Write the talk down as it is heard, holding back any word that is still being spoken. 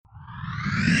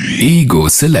Ego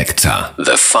Selector.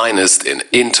 The finest in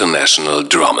international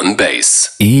drum and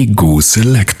bass. Ego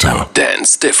Selector.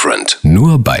 Dance different.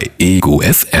 Nur bei Ego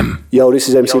FM. Yo, this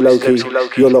is MC Loki.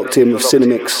 You're locked in with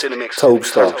Cinemix,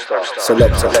 Tobestar,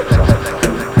 Selector.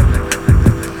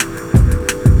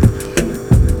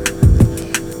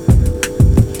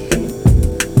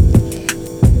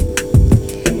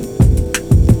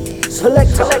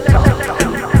 Selector.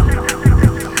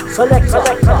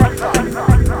 Selector.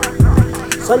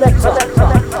 Selector.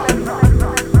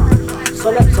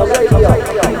 Selector Radio.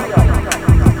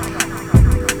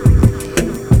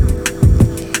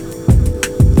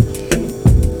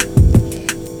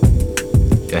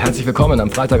 Ja, herzlich willkommen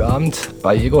am Freitagabend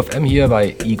bei Ego FM hier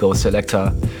bei Ego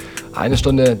Selector. Eine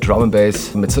Stunde Drum and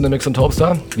Bass mit Cinemix und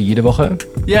Tobestar, wie jede Woche.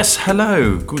 Yes,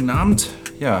 hello, guten Abend.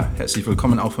 Ja, herzlich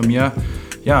willkommen auch von mir.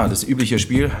 Ja, das übliche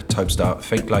Spiel, Tobestar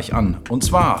fängt gleich an. Und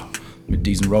zwar mit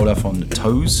diesem Roller von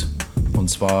Toes. Und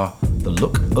zwar The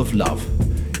Look of Love.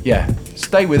 Yeah,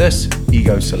 stay with us,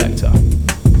 Ego Selector.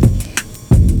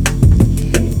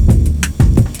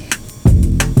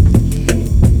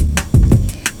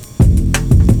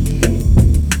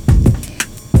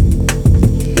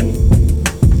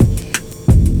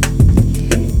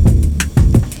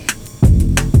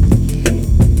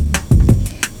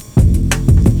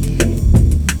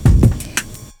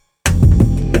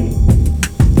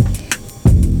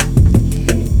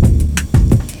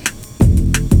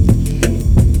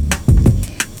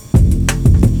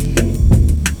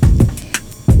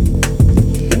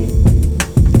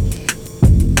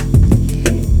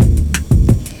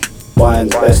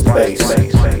 Best bass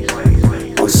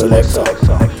on Selector,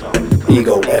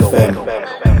 Ego FM.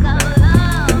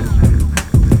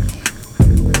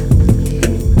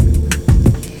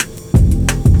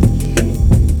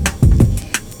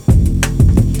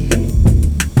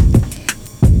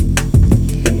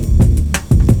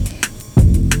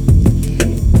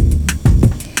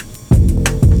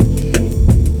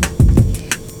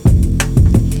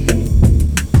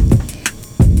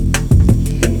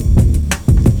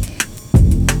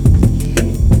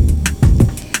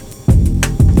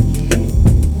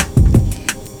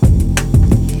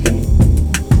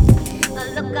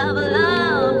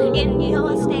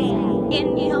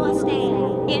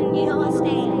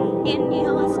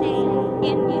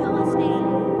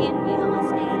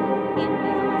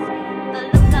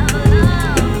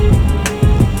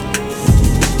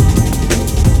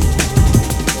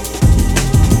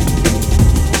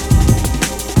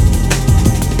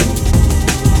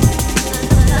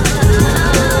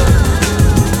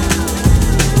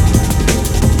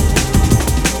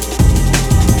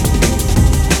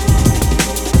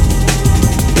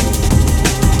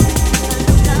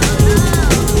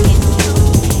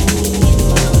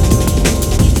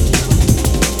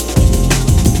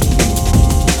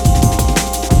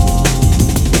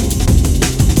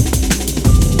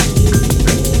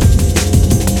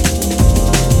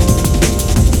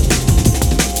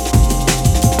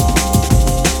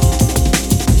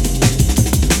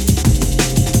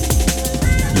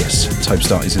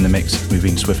 Tobestar is in the mix,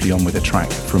 moving swiftly on with a track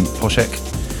from Poshek,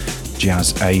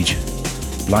 Jazz Age.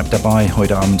 Bleibt dabei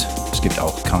heute Abend. Es gibt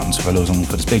auch Kartenverlosungen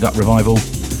für das Big Up Revival.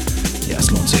 Ja, es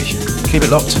lohnt sich. Keep it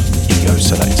locked. Ego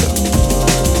Selector.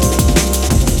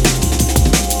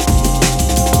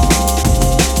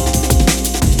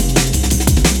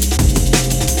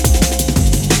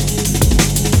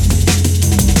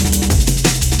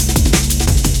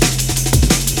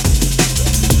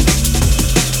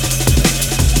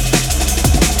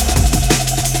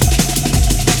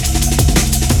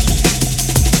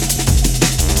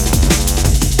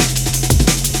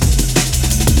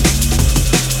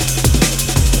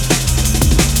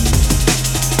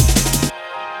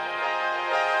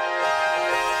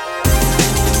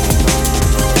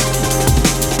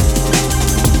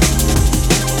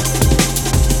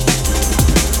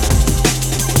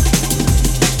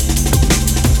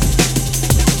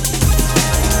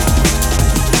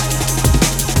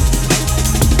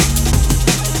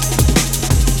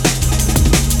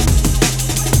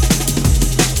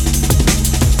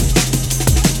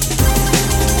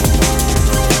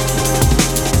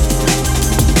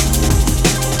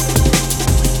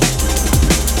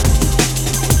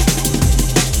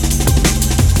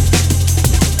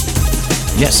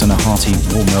 Yes, and a hearty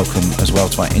warm welcome as well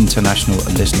to our international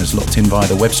listeners locked in via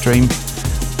the web stream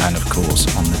and of course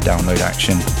on the download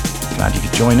action. Glad you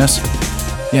could join us.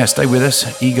 Yeah, stay with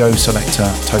us. Ego Selector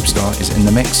Tobestar is in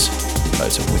the mix.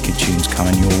 Loads of wicked tunes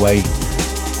coming your way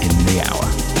in the hour.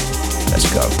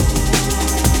 Let's go.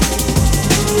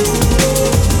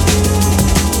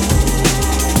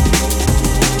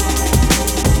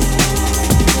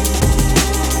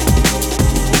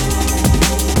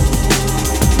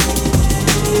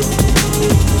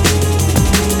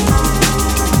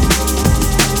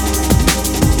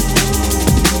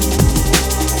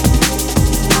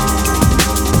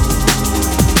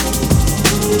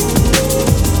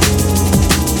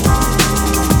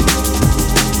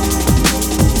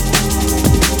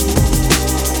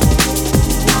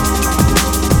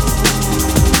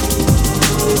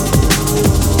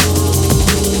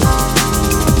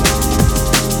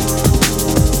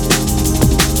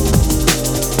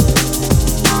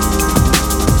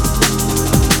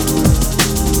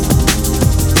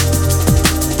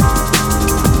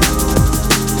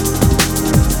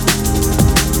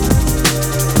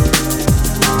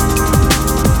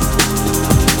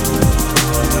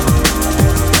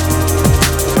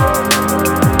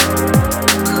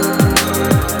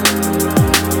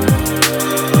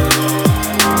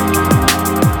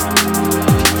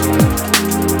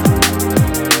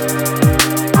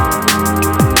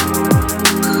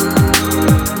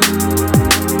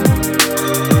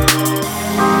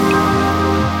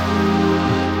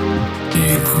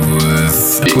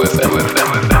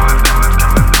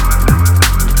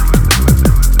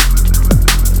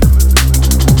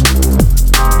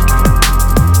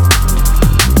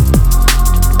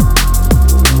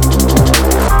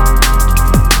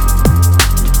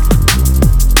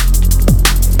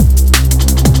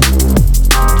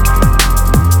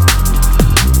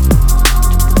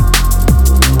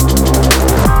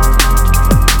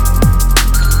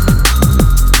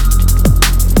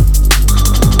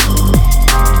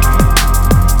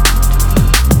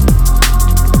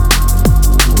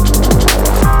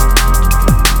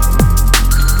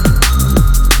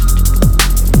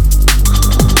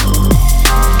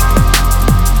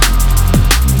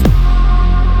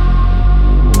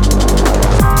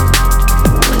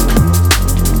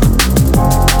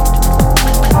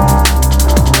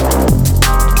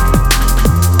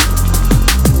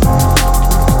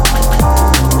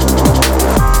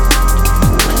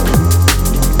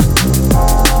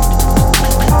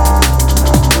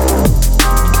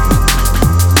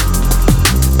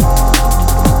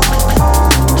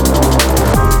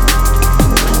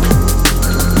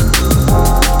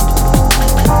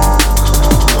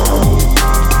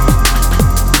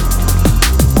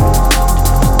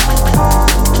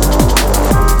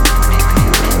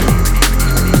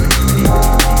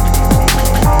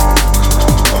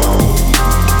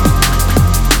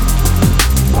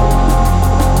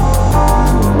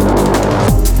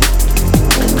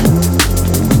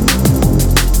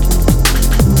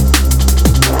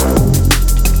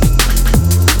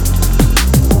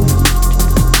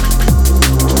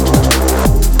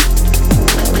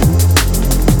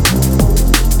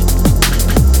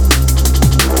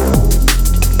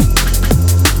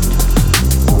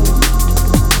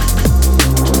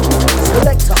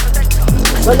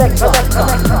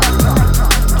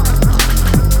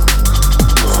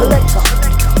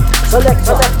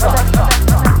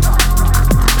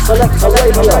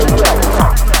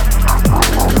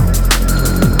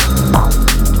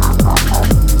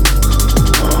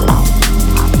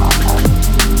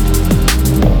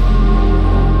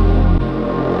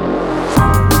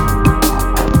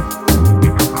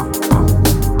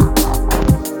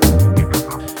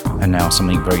 And now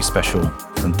something very special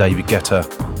from David Guetta,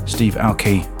 Steve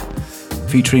Aoki,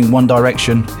 featuring One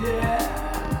Direction.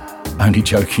 Only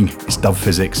joking, it's Dub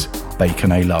Physics,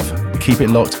 Bacon A Love. Keep it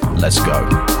locked, let's go.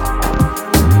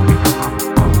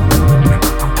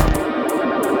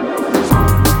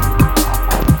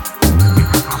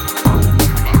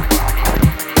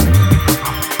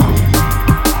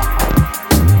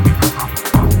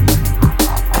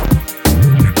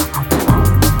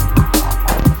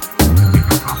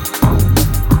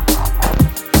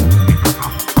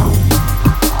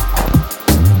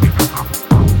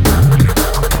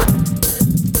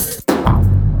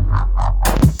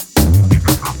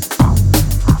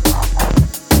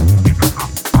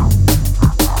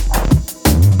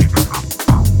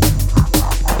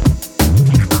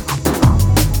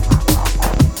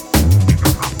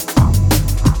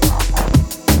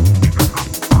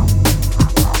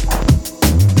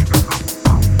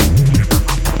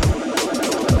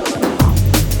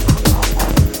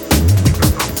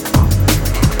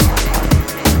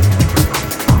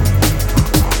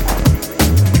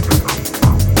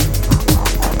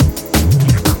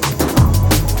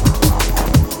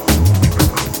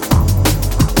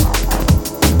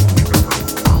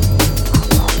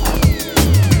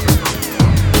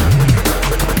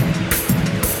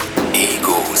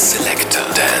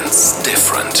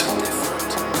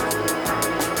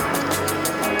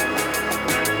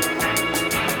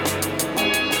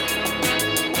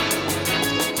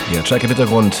 Track im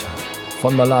Hintergrund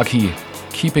von Malaki,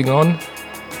 Keeping On,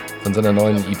 von seiner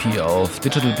neuen EP auf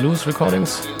Digital Blues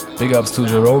Recordings. Big ups to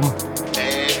Jerome.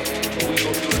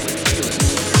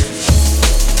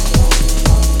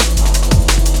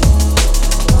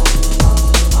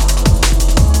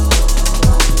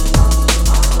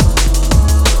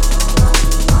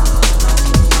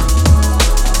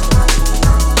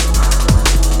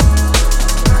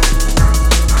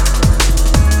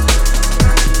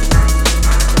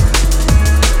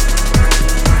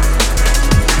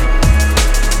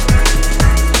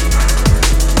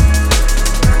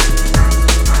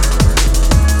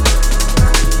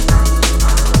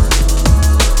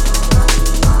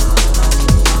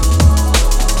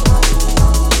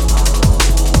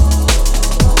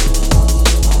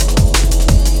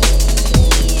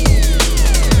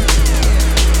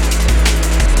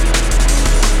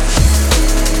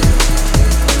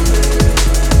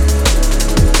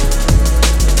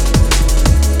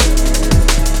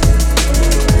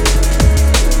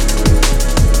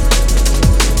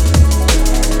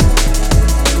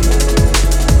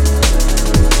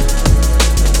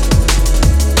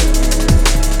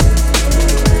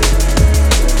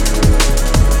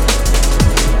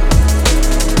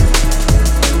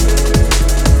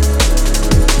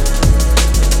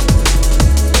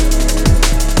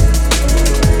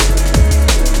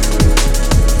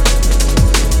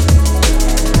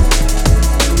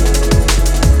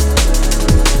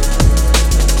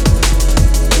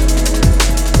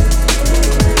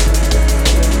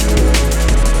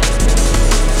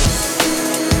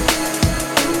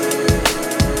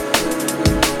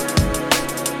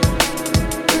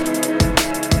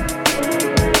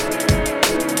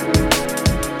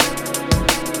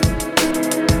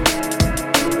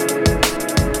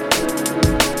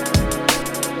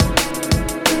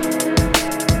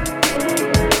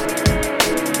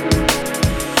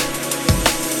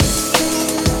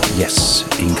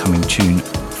 Incoming tune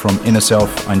from Inner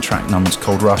Self, ein Track namens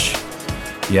Cold Rush.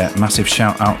 Yeah, massive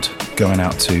shout out going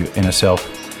out to Inner Self.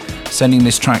 Sending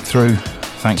this track through,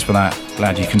 thanks for that.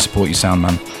 Glad you can support your sound,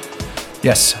 man.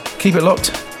 Yes, keep it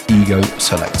locked, Ego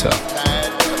Selector.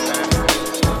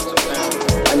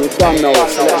 And you don't know what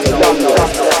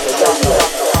Selector.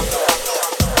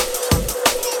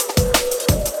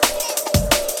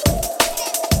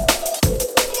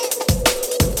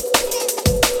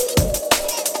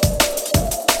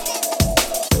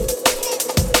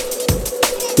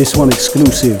 This one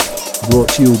exclusive, brought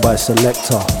to you by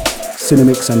Selector,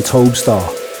 Cinemix and Tobestar.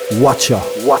 Watcha,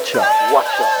 watcha,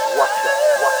 watcha.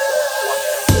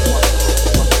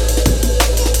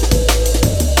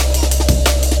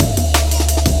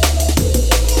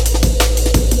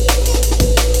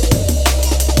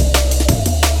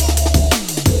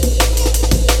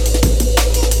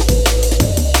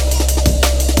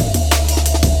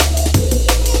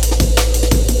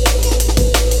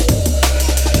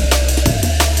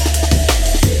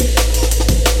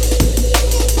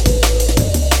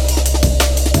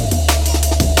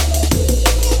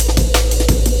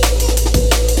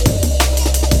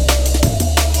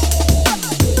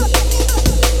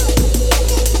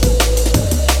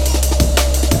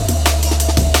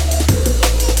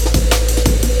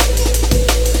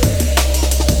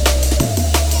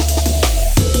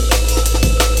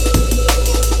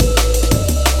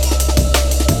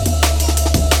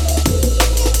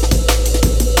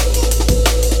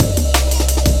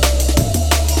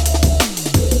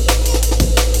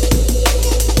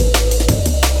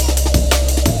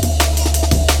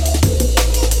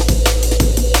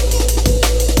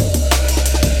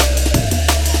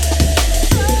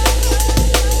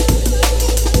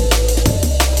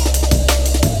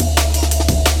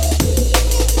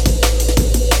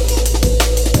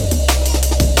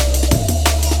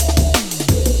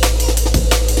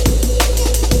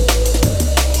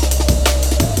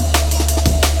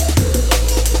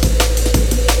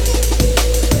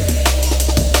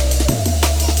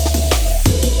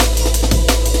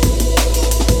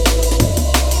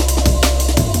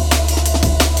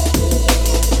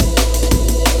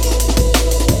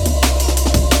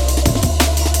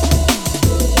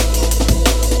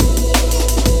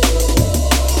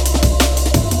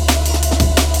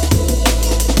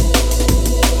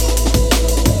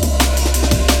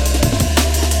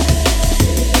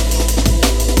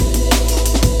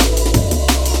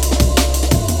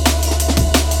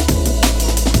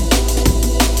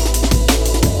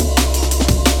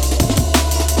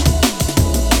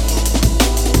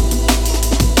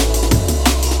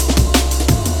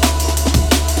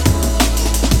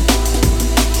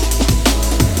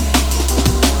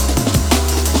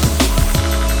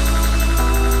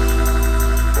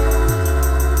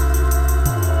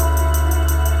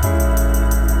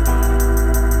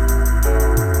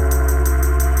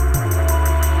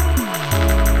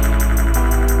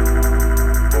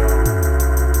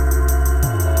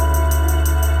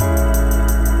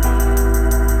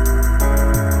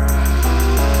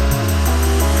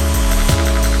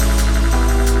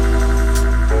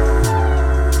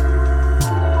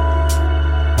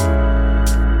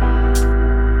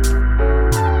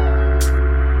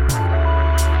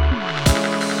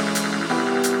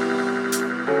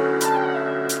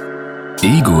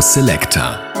 Ego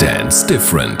Selector Dance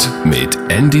Different mit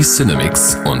Andy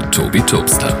Cinemix und Tobi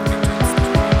Tobster.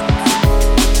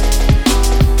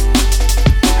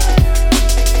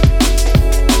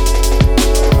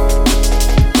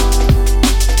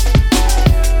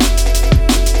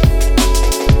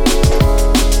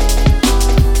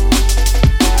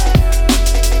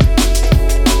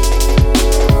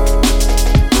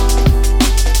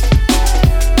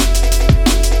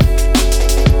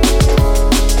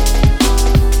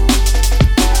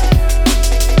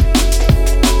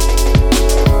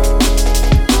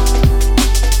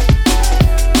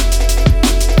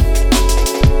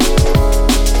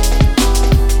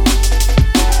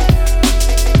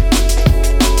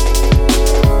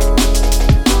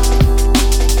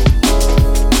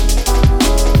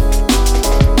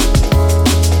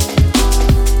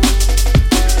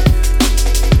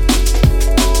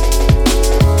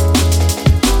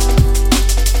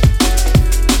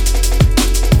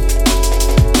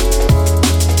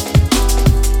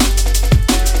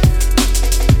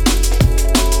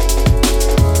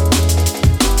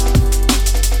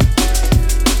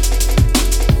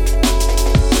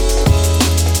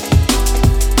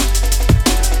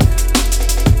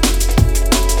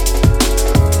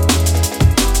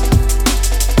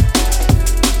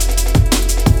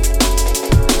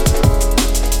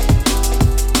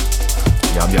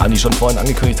 Schon vorhin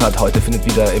angekündigt hat, heute findet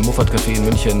wieder im Muffat Café in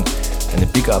München eine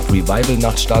Big Up Revival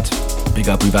Nacht statt. Big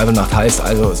Up Revival Nacht heißt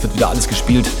also, es wird wieder alles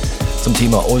gespielt zum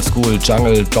Thema Oldschool,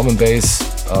 Jungle, Drum and Bass,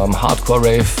 Hardcore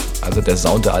Rave, also der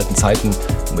Sound der alten Zeiten,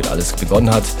 womit alles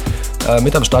begonnen hat.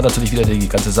 Mit am Start natürlich wieder die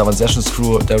ganze Savan Sessions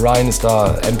Crew. Der Ryan ist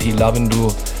da, MP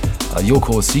Lavendu,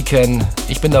 Yoko, Seeken,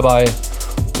 ich bin dabei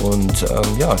und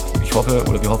ja, ich hoffe,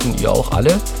 oder wir hoffen, ihr auch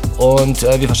alle. Und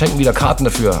wir verschenken wieder Karten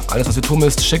dafür. Alles, was ihr tun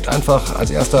müsst, schickt einfach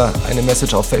als erster eine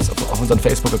Message auf unseren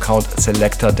Facebook-Account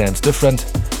Selector Dance Different.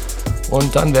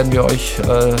 Und dann werden wir euch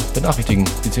benachrichtigen,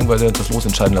 beziehungsweise das Los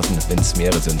entscheiden lassen, wenn es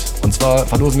mehrere sind. Und zwar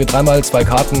verlosen wir 3x 2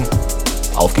 Karten.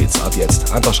 Auf geht's, ab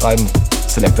jetzt. Einfach schreiben,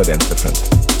 Selector Dance Different.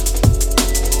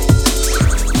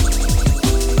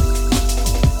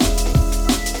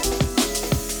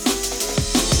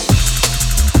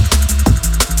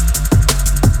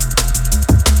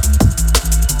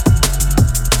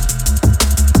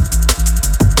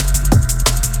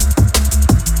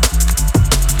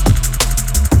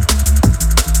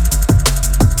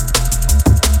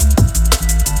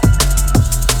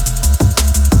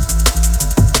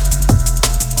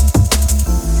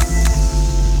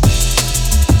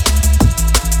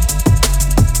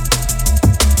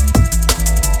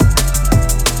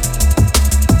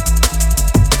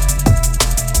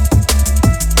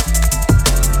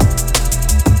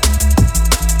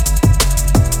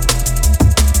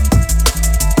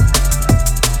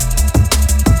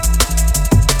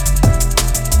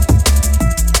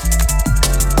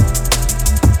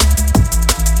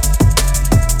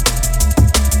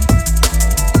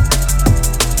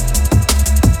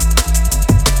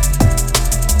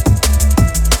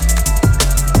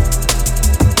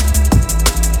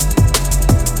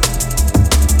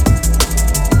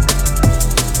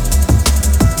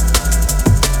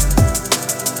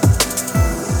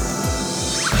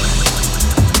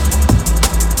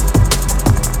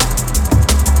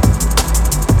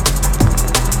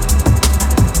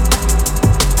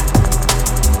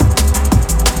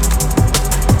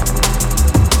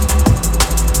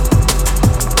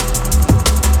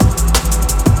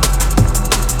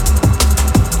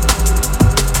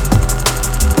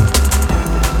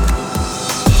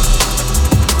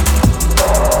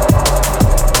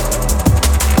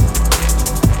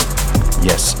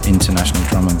 International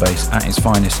drum and bass at its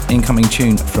finest. Incoming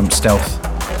tune from Stealth,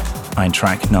 ein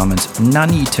Track namens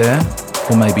Nanite,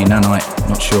 or maybe Nanite,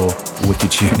 not sure. Wicked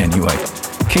tune anyway.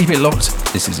 Keep it locked,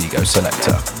 this is Ego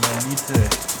Selector. Nanite.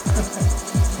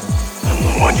 I'm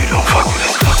the one you don't fuck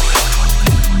with.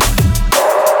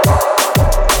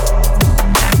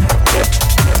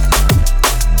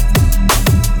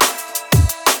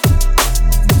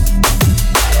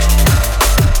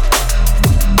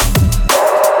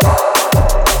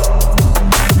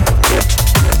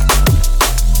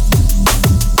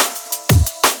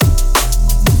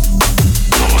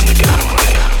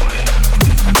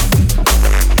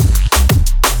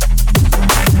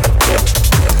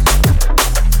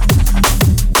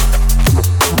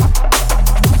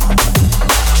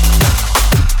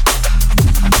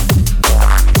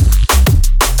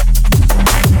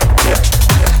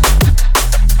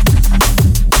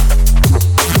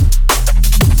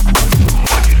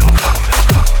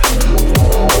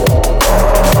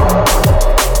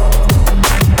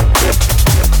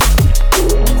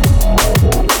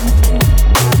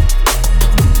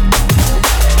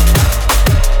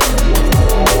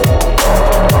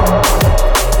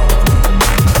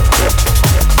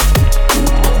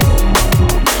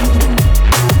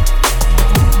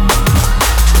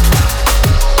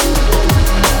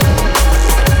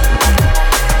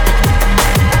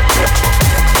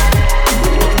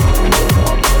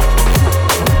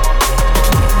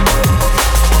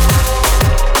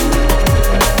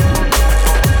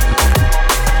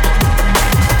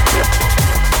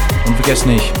 vergesst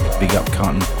nicht, Big Up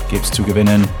Karten gibt's zu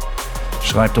gewinnen.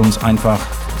 Schreibt uns einfach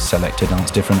Selected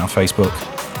Dance Different auf Facebook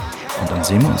und dann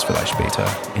sehen wir uns vielleicht später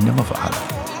in der Muffethalle.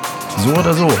 So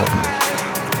oder so, hoffentlich.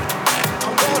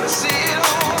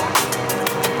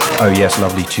 Oh yes,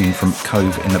 lovely tune from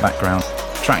Cove in the background.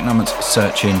 Track numbers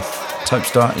Searching.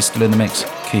 Topstar is still in the mix.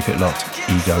 Keep it locked.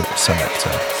 Ego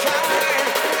Selector.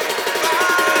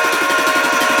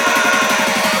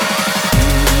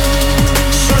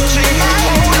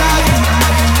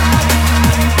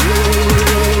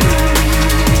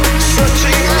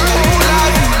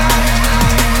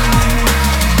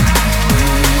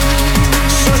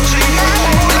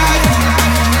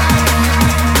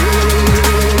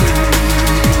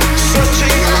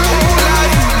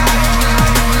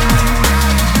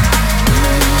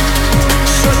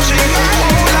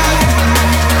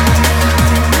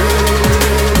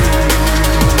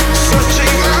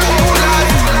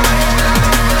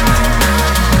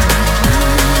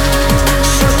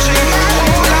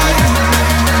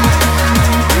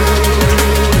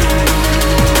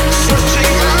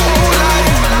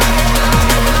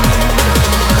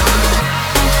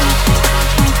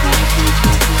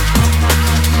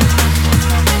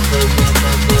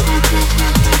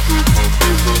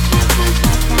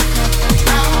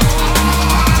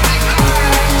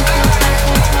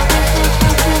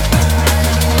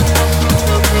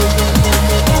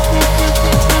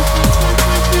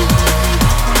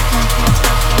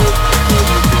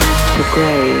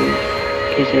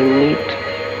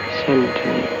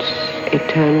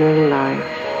 Eternal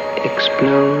life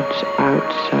explodes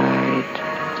outside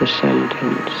the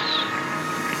sentence.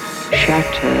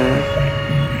 Shatter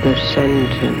the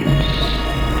sentence.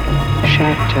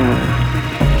 Shatter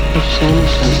the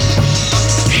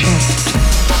sentence. Shatter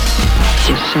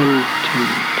the sentence.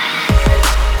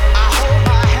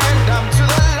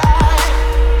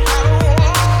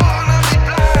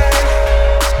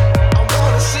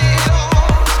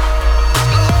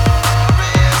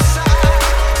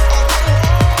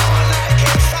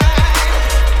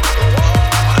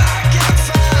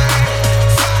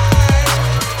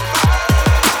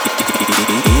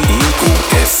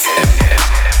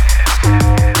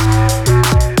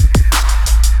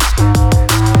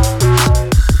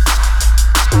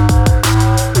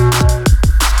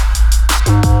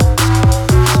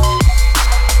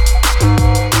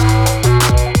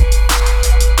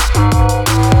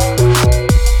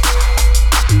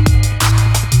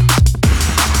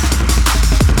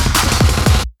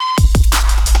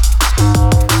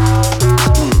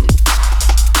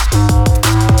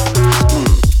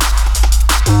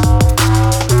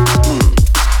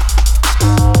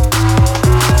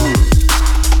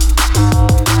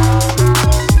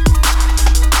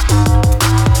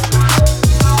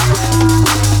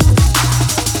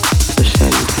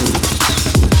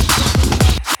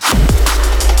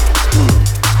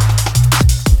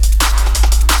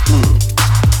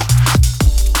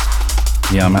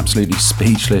 I'm absolutely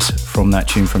speechless from that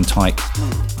tune from Tyke.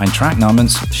 Ein Track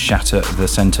namens Shatter the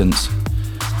Sentence.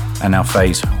 And now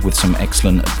Phase with some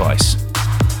excellent advice.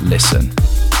 Listen.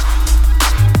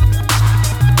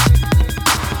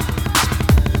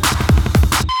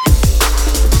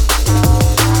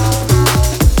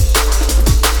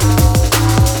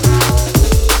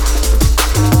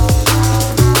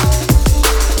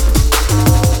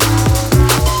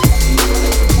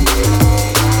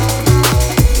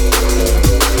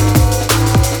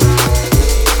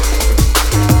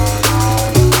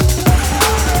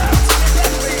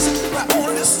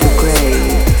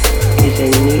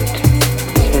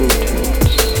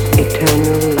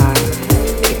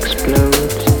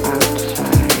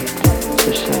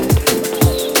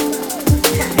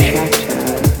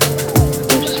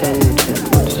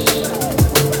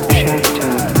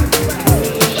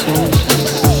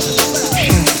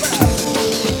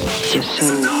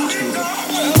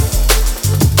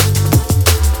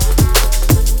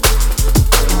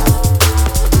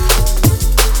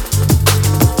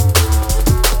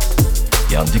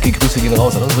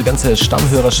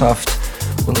 Stammhörerschaft,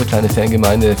 unsere kleine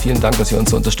Fangemeinde. Vielen Dank, dass ihr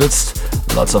uns so unterstützt.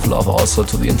 Lots of love also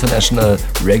to the international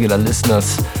regular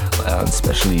listeners and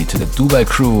especially to the Dubai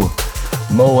crew.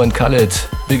 Mo and Khalid,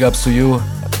 big ups to you.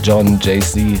 John,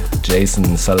 JC,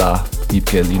 Jason, Salah,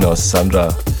 Wiebke, Linus,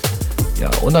 Sandra. Ja,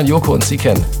 und an Joko und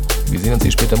Siken. Wir sehen uns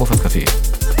hier später im Muffat Café.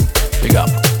 Big up.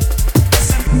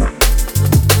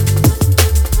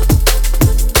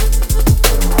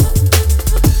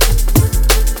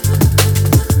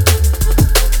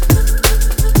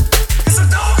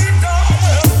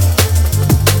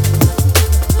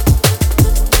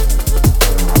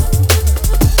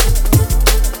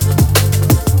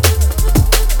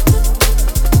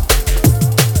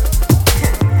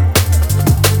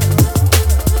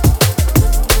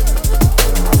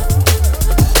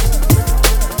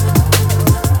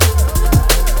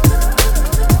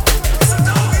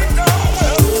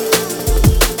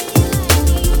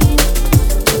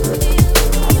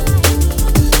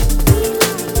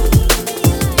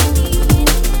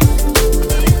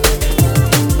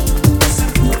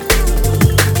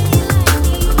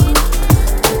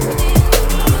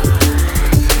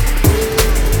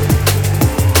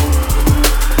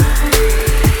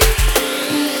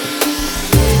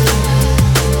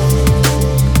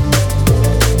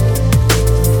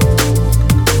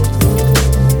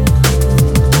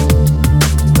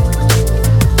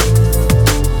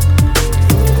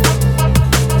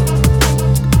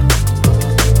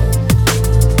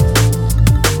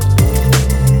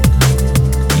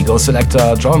 Ego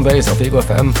Selector, Drum Bass auf Ego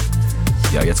FM.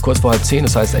 Ja, jetzt kurz vor 9:30,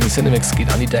 das heißt Andy Cinemix geht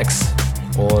an die Decks.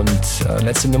 Und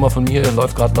letzte Nummer von mir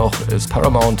läuft gerade noch, ist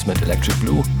Paramount mit Electric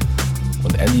Blue.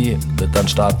 Und Andy wird dann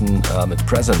starten mit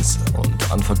Presence und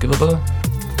Unforgivable.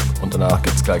 Und danach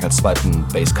gibt es gleich als zweiten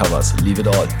Bass-Covers Leave It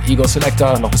All. Ego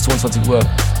Selector, noch bis 22 Uhr.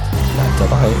 Bleibt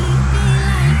dabei.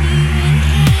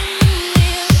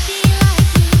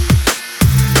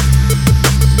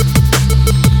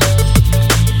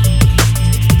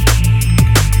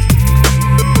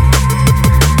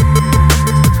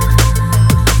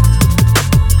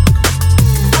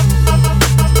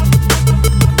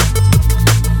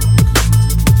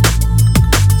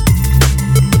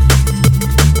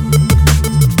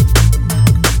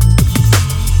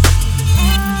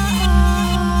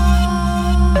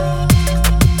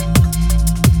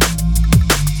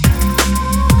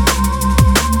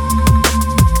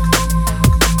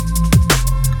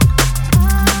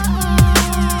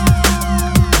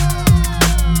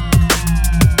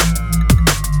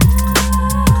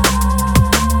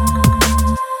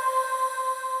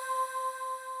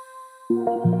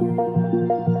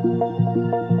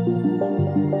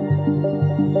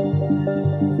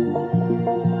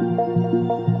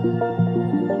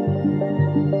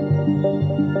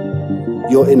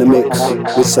 You're in a mix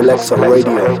with Selector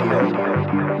Radio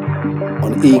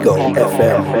on Ego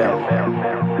FM.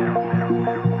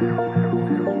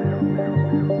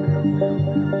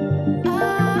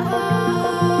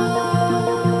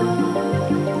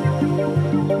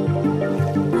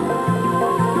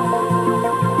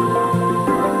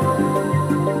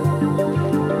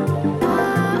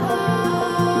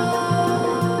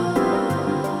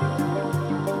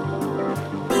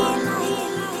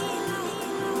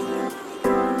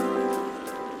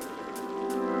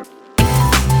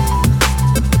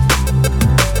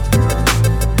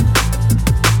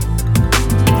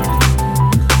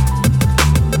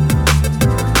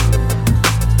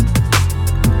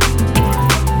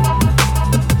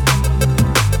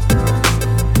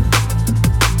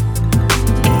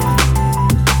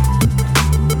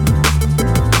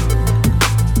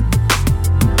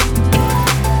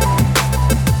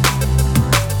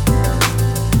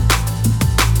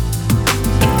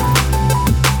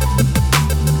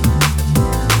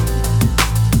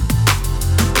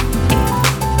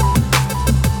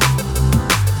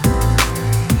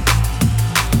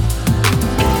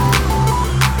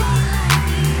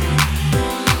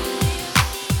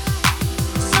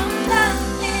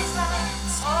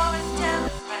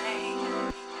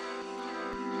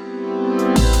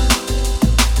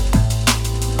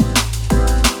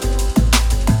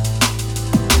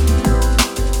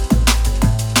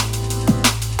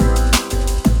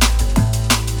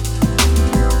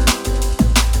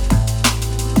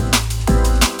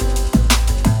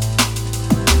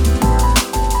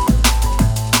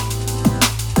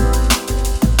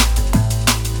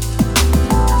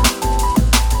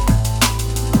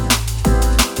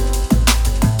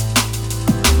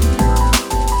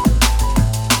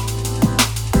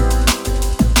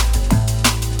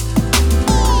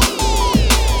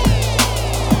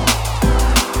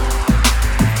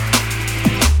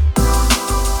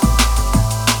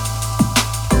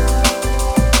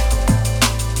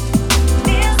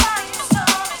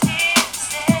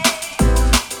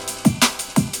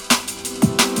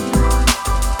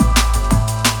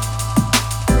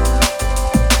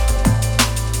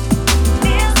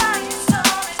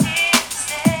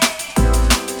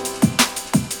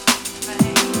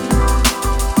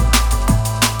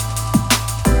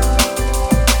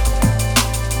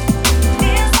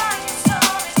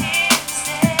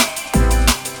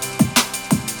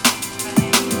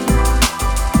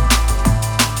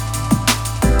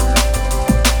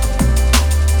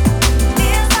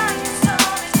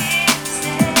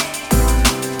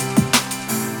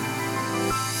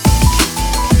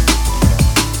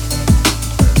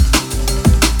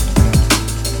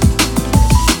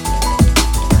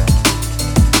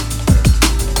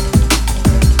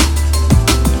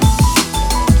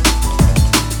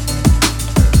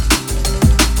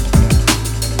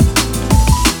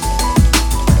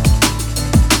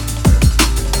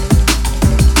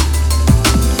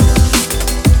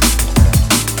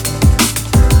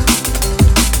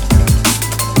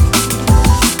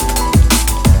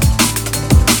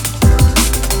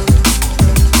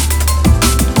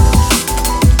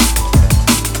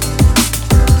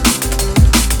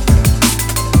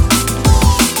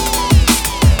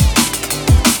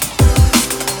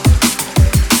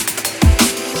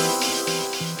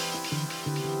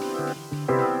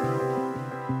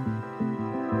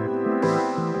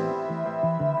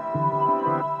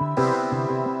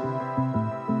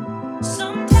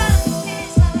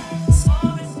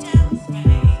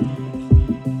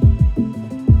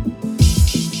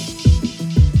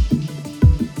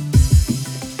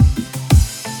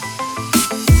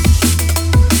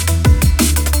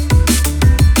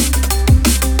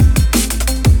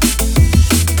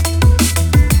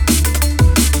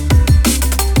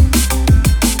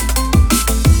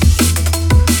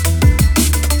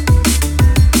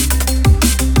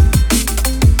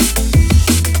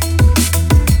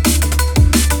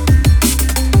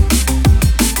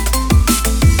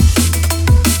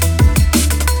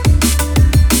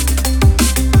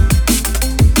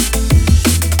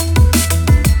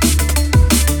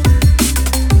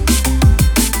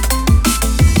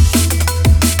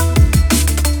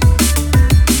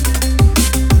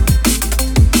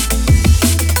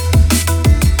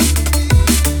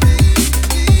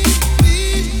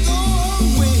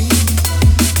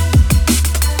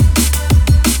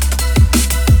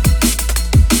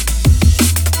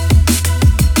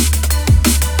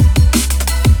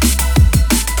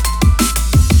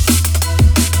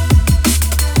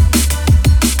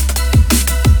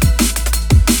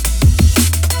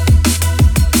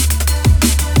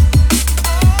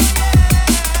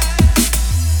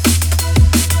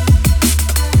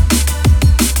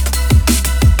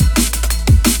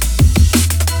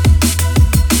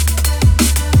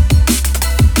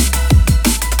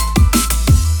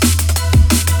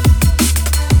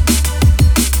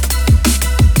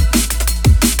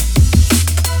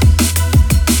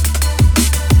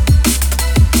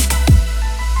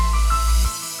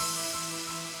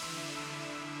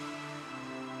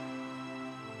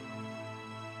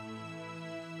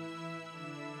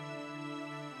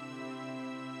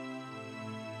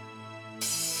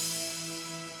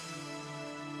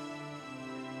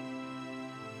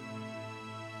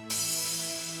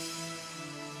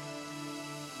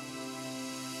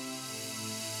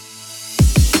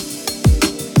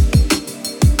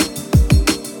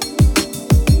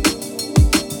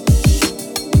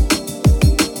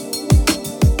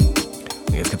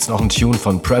 noch ein Tune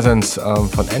von Presence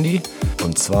von Andy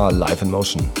und zwar Live in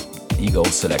Motion, Ego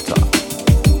Selector.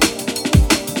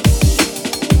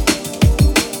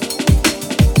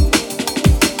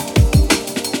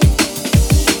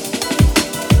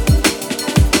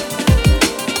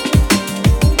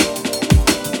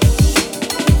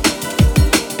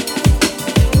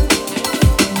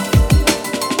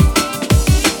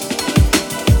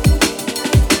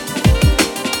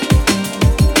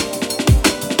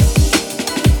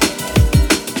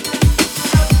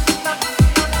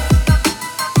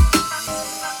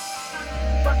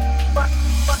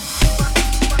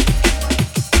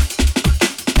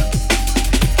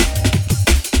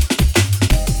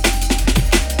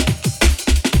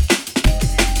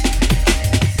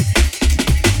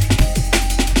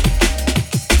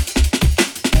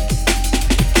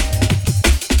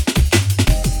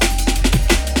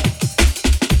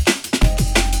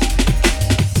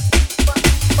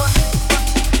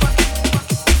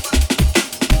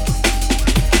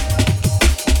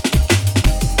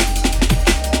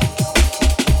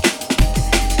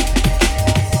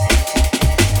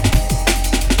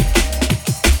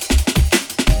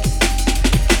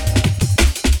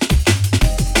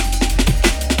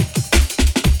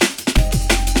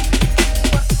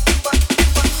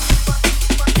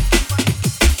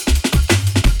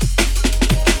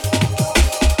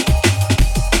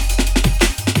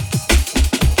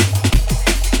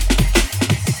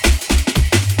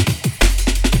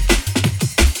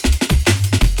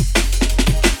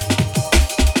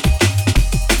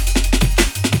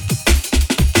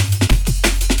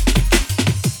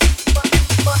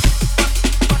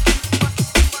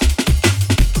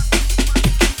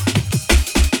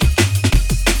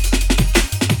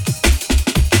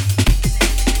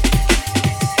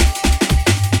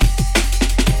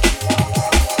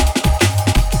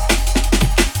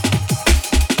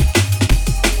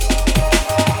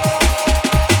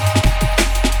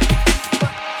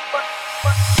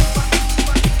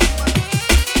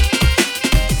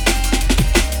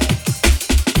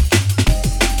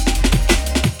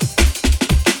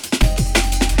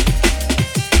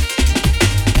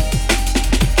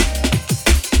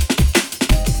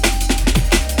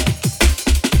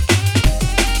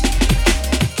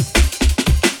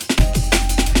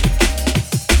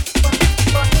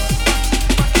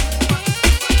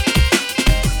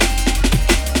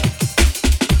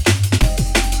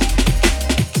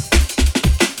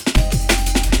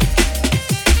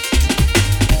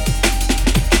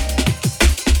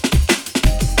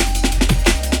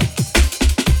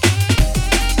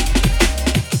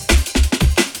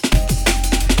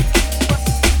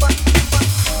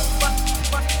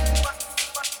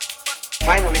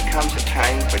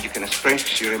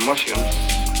 Your emotions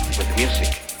with the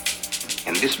music,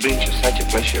 and this brings you such a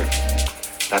pleasure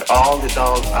that all the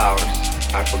dull hours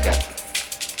are forgotten.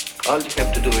 All you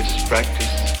have to do is practice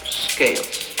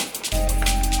scales,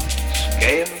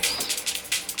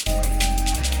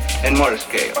 and more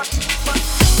scales.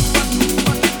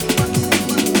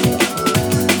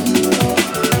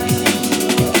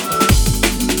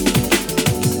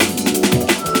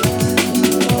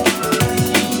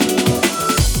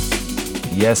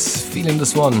 Yes, feeling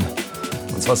this one.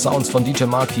 Und zwar Sounds von DJ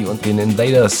Marky und den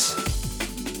Invaders.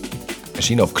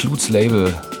 Erschien auf Klut's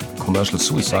Label Commercial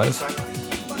Suicide.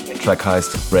 Der Track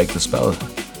heißt Break the Spell.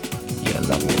 Yeah,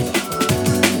 love it.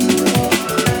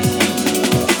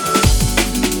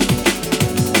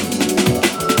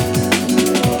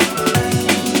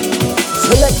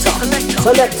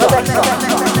 Selector.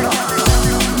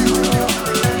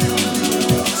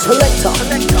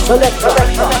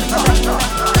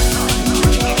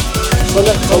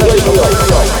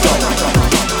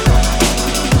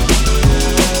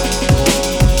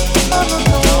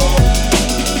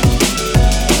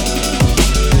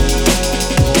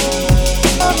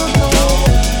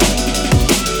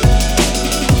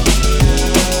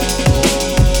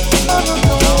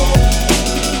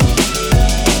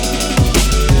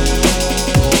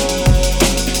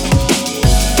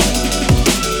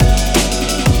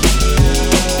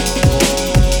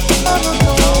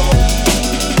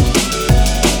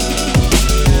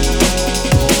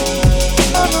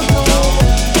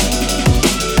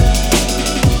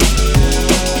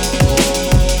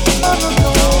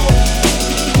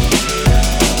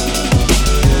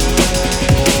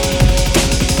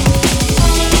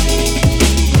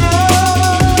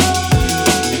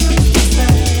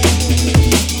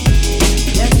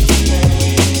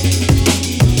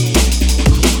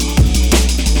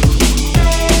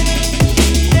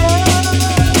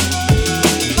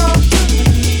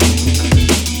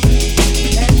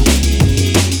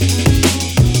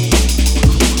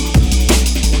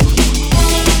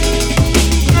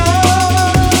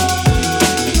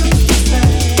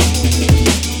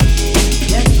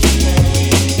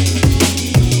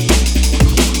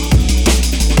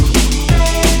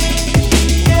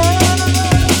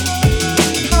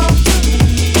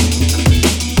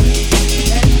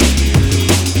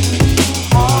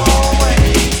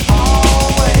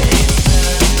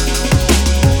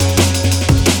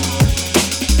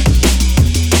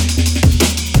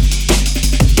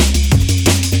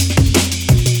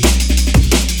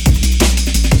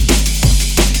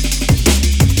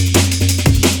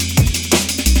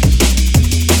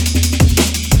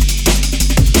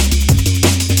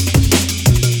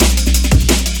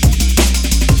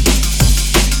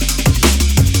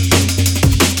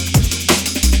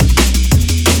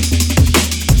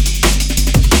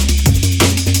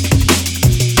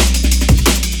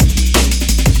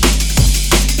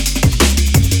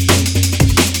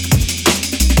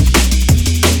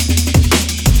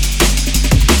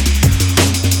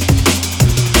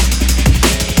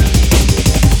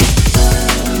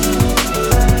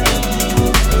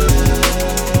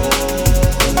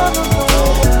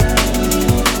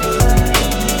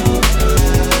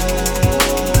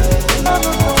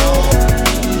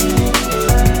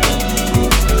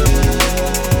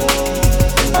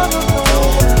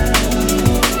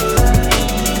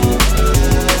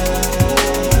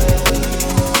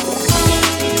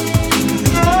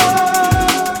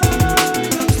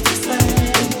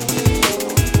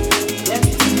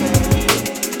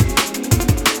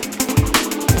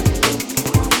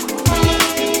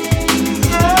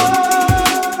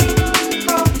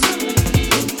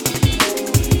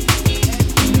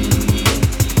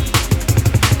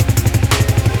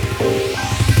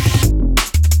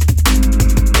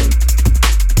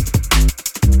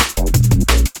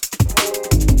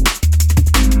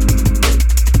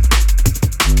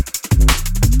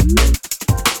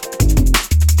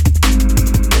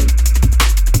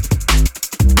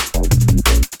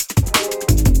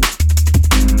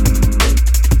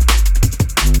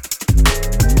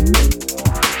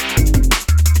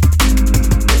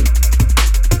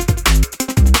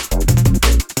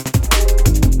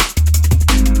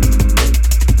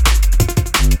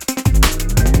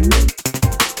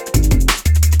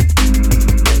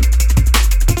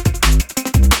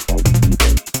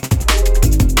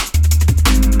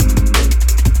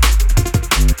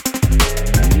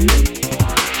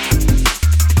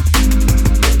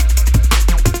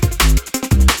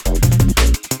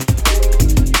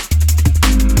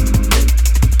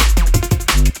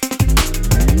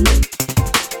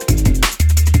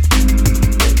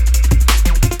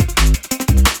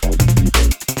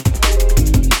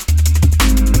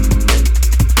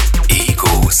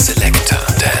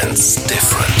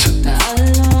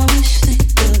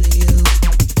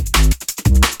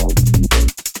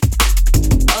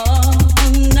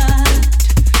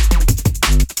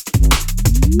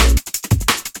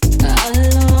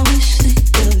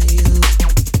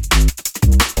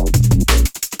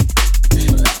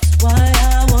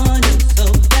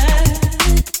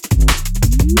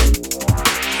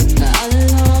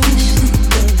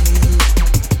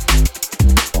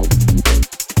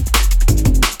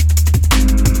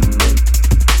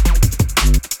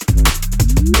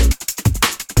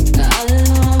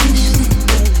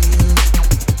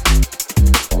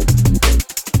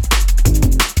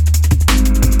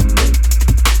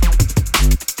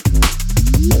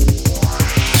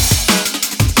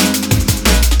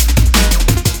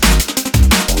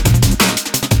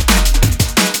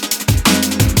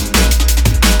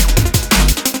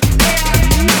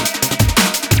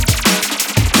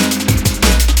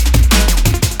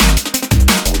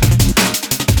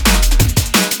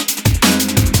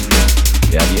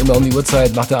 mal um die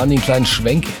Uhrzeit macht der Andi einen kleinen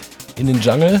Schwenk in den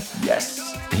Jungle.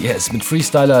 Yes, mit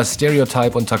Freestyler,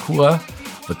 Stereotype und Takura,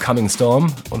 The Coming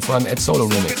Storm und zwar ein Ed Solo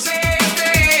Remix.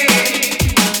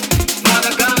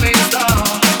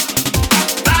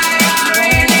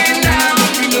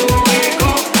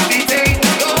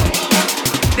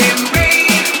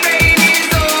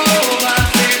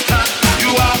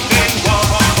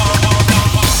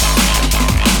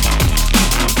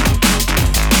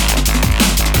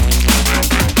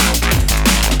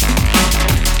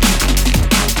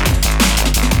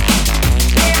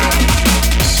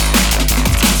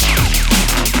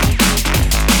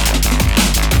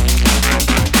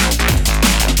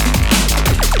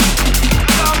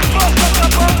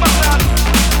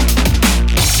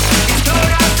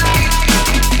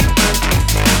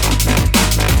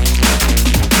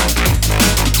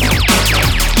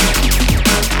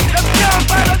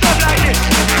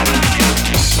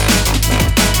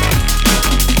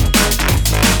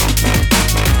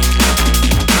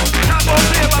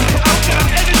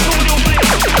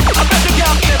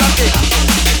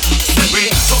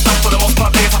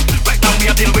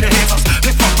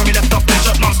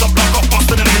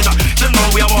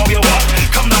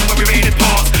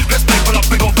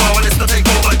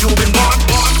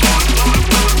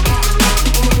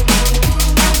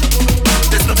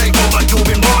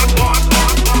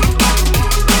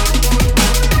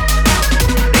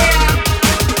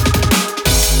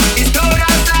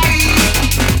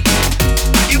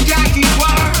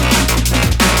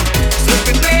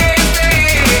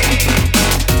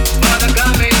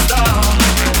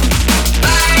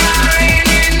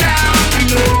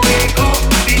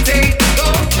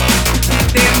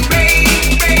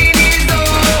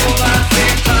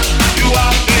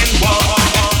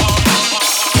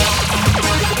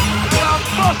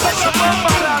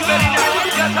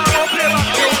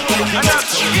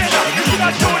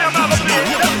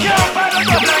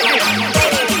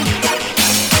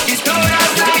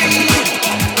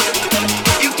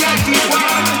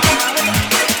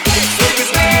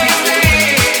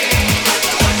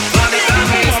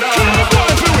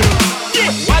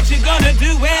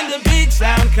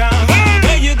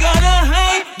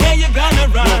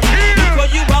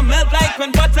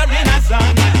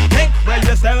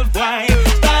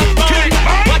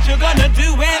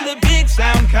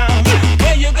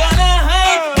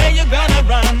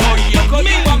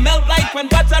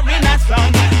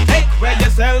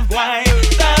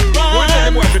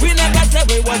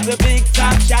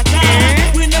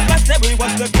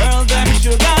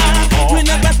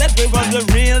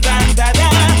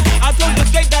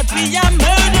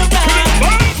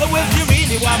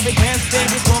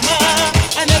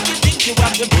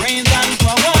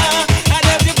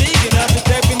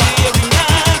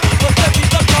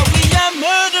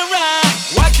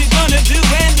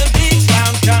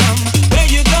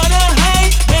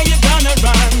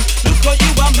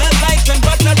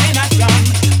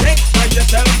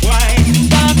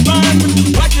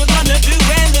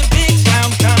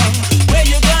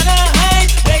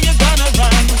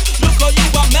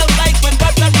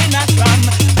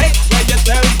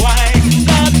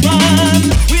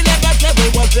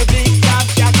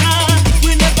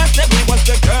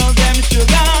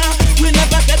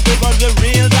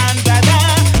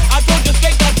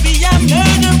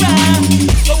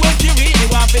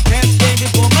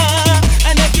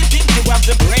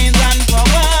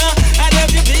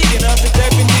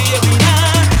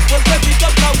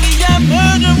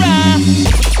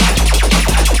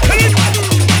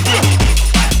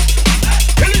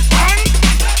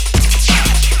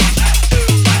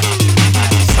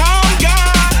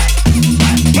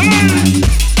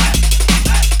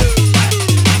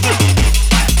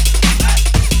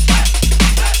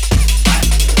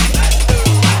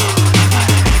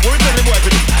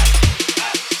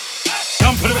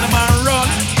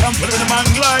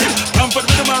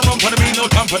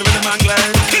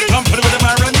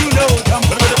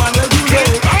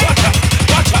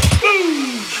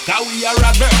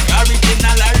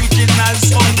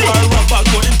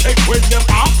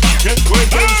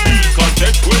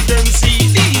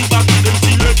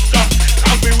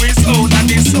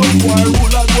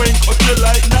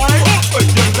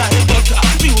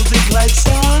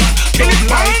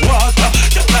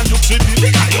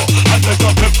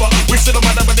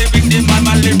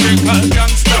 Lyrical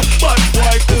gangster, bad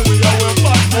boy cool, yeah, we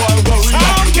bad boy,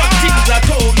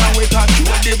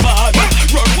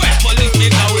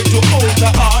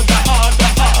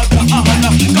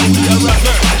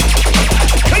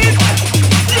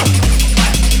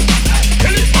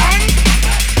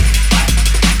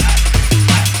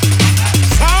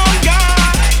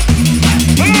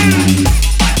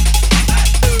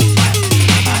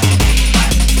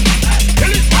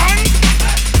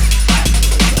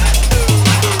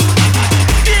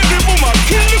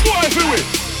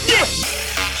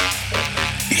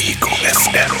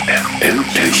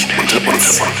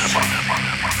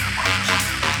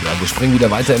 springen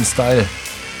wieder weiter im Style.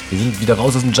 Wir sind wieder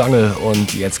raus aus dem Jungle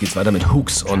und jetzt geht's weiter mit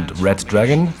Hooks und Red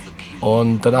Dragon.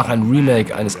 Und danach ein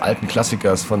Remake eines alten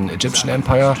Klassikers von Egyptian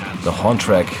Empire, The Horn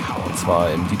Track, und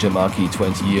zwar im DJ Marky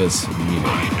 20 Years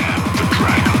Remake.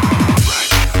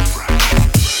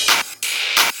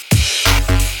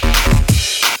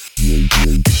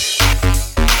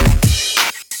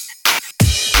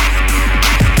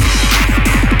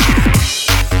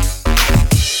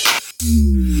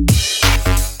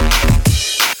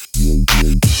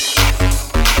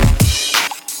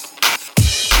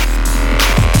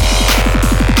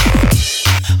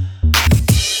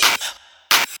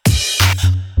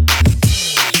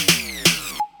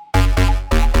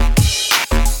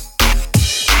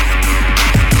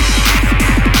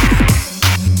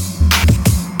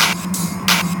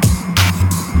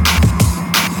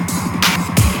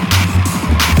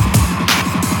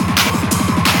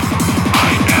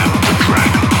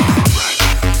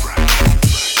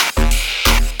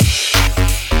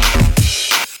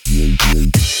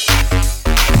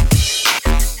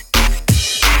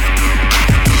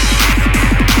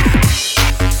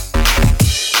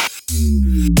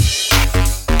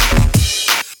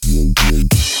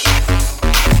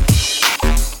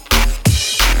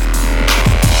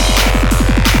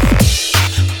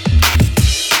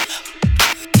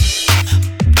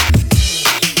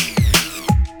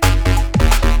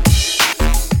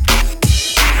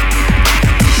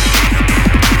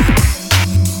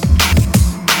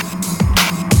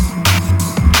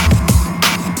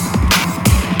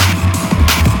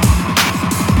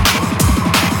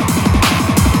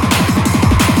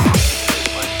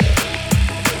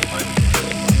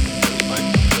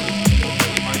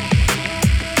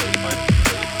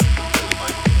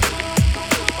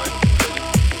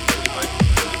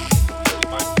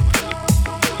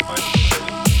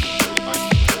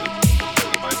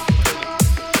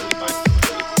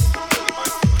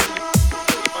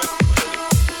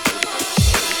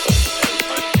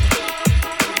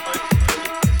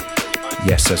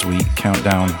 As we count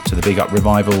down to the Big Up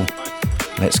Revival,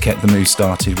 let's get the move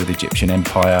started with Egyptian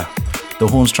Empire, The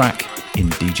Horns Track in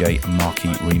DJ Marky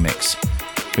Remix.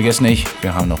 Vergesst nicht,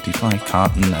 wir haben noch die 3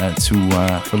 Karten zu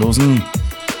verlosen.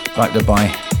 Bleibt dabei,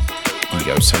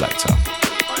 Ego Selector.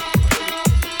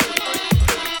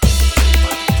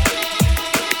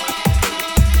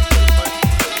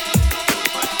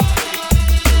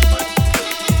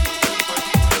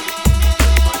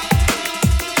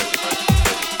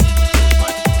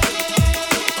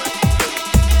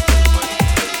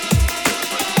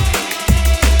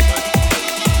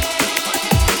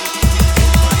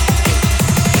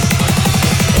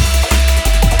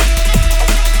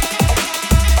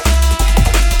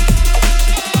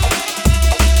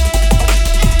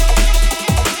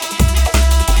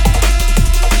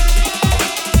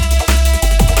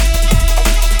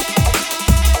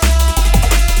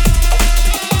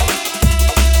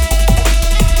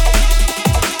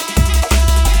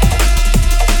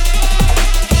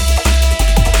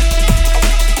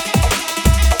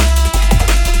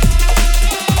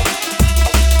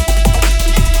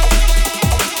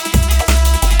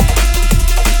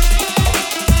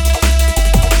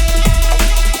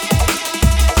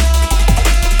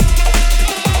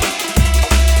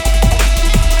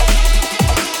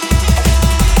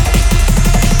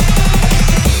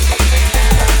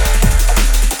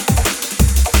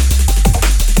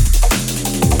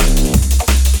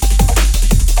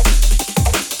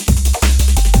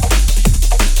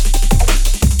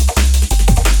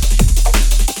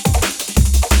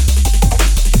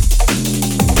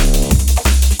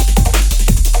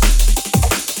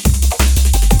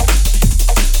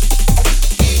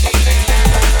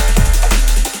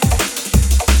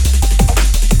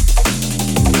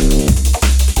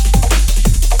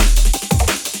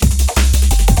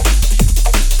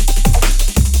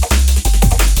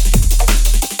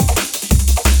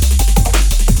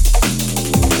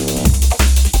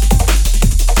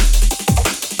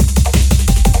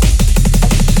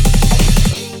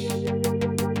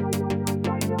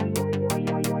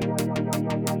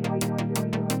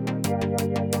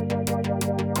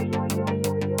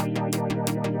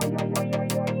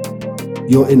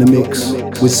 You're in a mix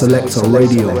with Selector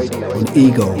Radio on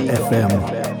Ego FM.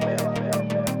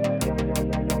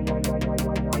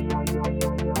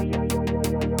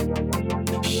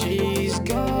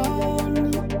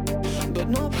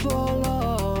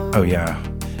 Oh ja,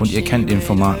 und ihr kennt den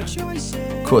Format.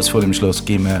 Kurz vor dem Schluss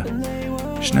gehen wir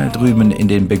schnell drüben in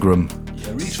den Big Room.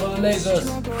 Reach for the lasers.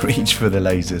 Reach for the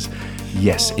lasers.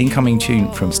 Yes, incoming tune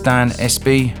from Stan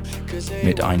SB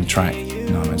mit einem Track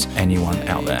namens Anyone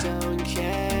Out There.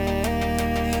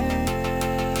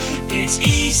 It's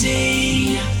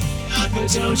easy,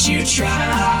 but don't you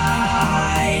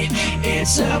try.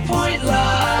 It's a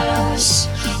pointless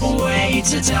way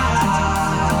to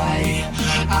die.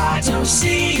 I don't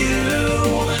see you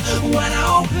when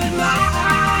I open my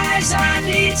eyes. I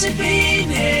need to be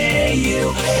near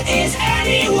you. Is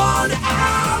anyone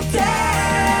out there?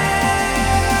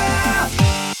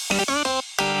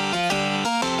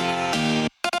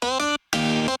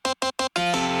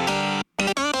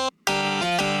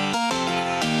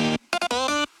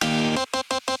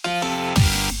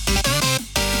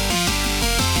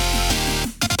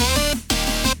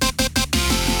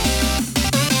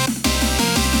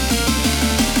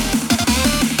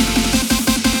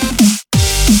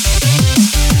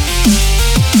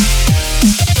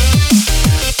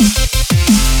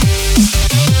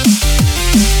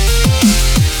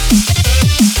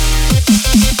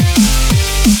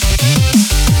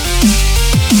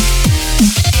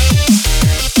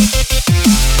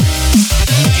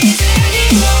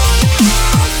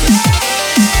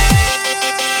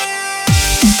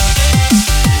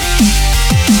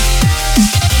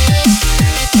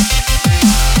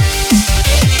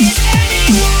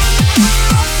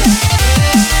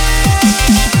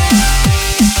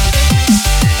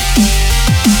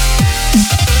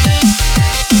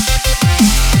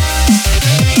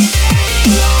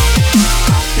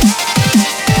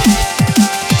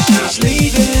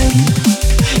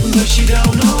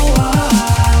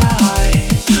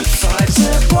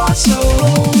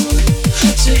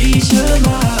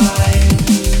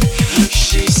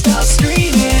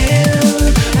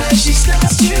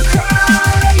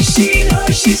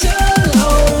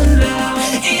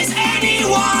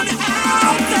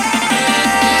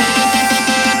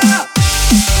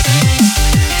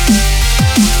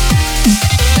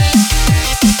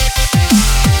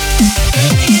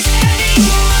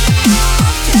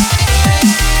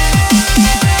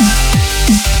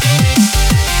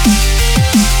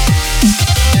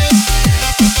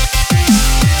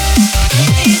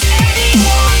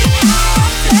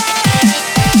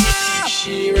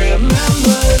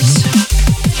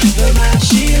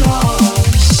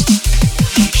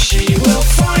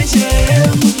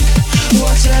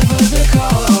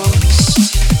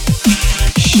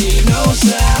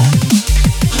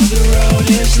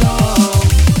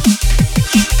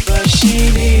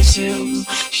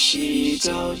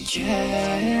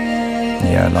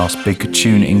 Last big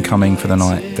tune incoming for the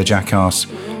night. The Jackass,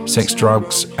 Sex,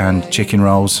 Drugs and Chicken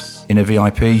Rolls in a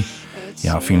VIP.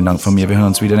 Ja, vielen Dank von mir. Wir hören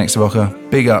uns wieder nächste Woche.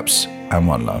 Big Ups and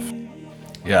One Love.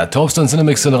 Ja, Tobster und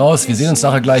Cinemix sind raus. Wir sehen uns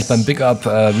nachher gleich beim Big Up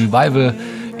Revival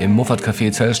im Muffat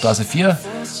Café Zellstraße 4.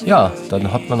 Ja,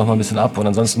 dann hoppt man noch mal ein bisschen ab und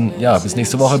ansonsten, ja, bis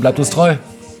nächste Woche. Bleibt uns treu.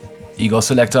 Ego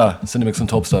Selector, Cinemix und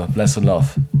Tobster. Bless and Love.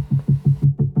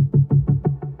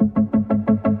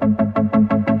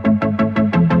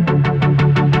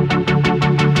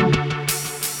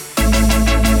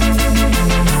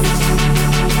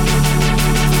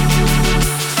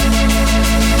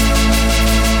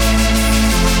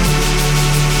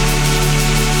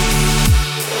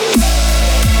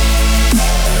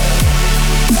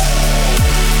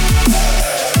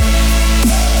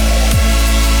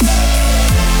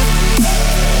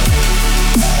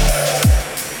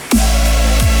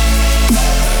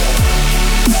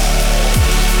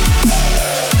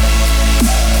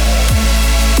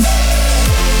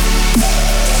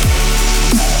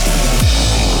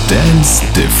 Dance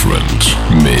Different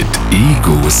mit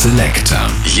Ego Selector.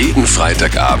 Jeden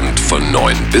Freitagabend von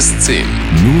 9 bis 10.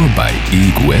 Nur bei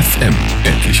Ego FM.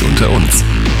 Endlich unter uns.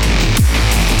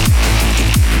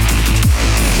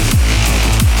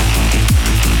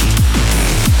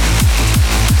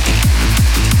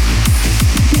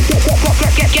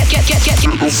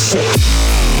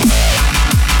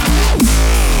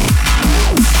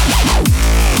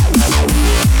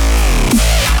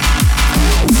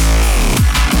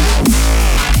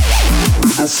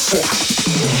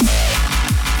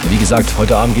 Wie gesagt,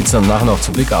 heute Abend geht es dann nachher noch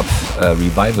zu Big Up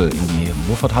Revival in die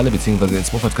Muffat-Halle bzw.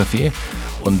 ins Muffat-Café.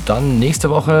 Und dann nächste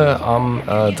Woche am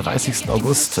 30.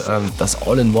 August das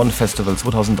All-in-One-Festival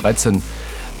 2013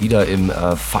 wieder im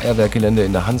Feuerwerkgelände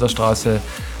in der Hansastraße.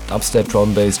 Dubstep,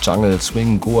 Drum Bass, Jungle,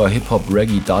 Swing, Goa, Hip-Hop,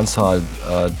 Reggae, Dancehall,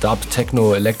 Dub,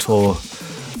 Techno, Elektro,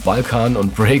 Balkan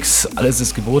und Breaks. Alles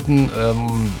ist geboten.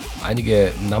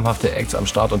 Einige namhafte Acts am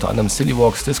Start, unter anderem Silly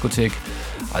Walks Diskothek,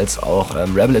 als auch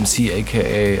Rebel MC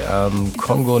aka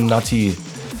Congo Nutty,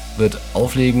 wird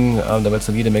auflegen. Da wird es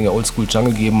noch jede Menge Oldschool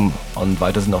Jungle geben und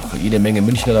weiter sind noch jede Menge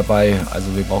Münchner dabei.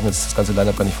 Also wir brauchen jetzt das ganze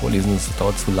Line-Up gar nicht vorlesen, das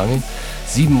dauert zu lange.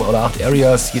 7 oder 8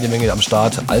 Areas, jede Menge am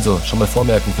Start. Also schon mal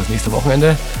vormerken fürs nächste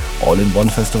Wochenende.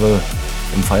 All-in-One Festival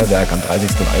im Feuerwerk am 30.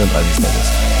 und 31.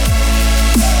 August.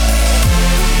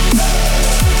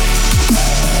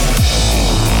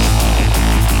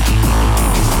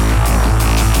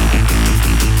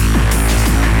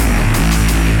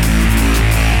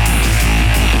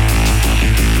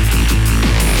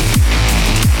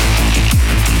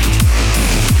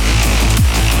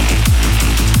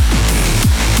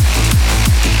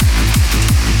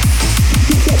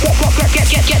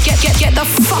 Get the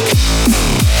fuck.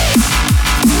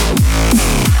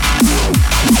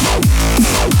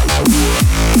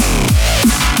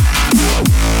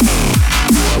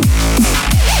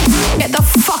 Get the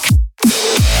fuck.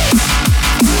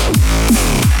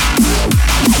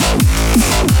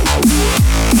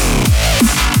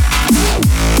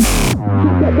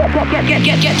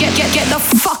 Get the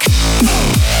fuck.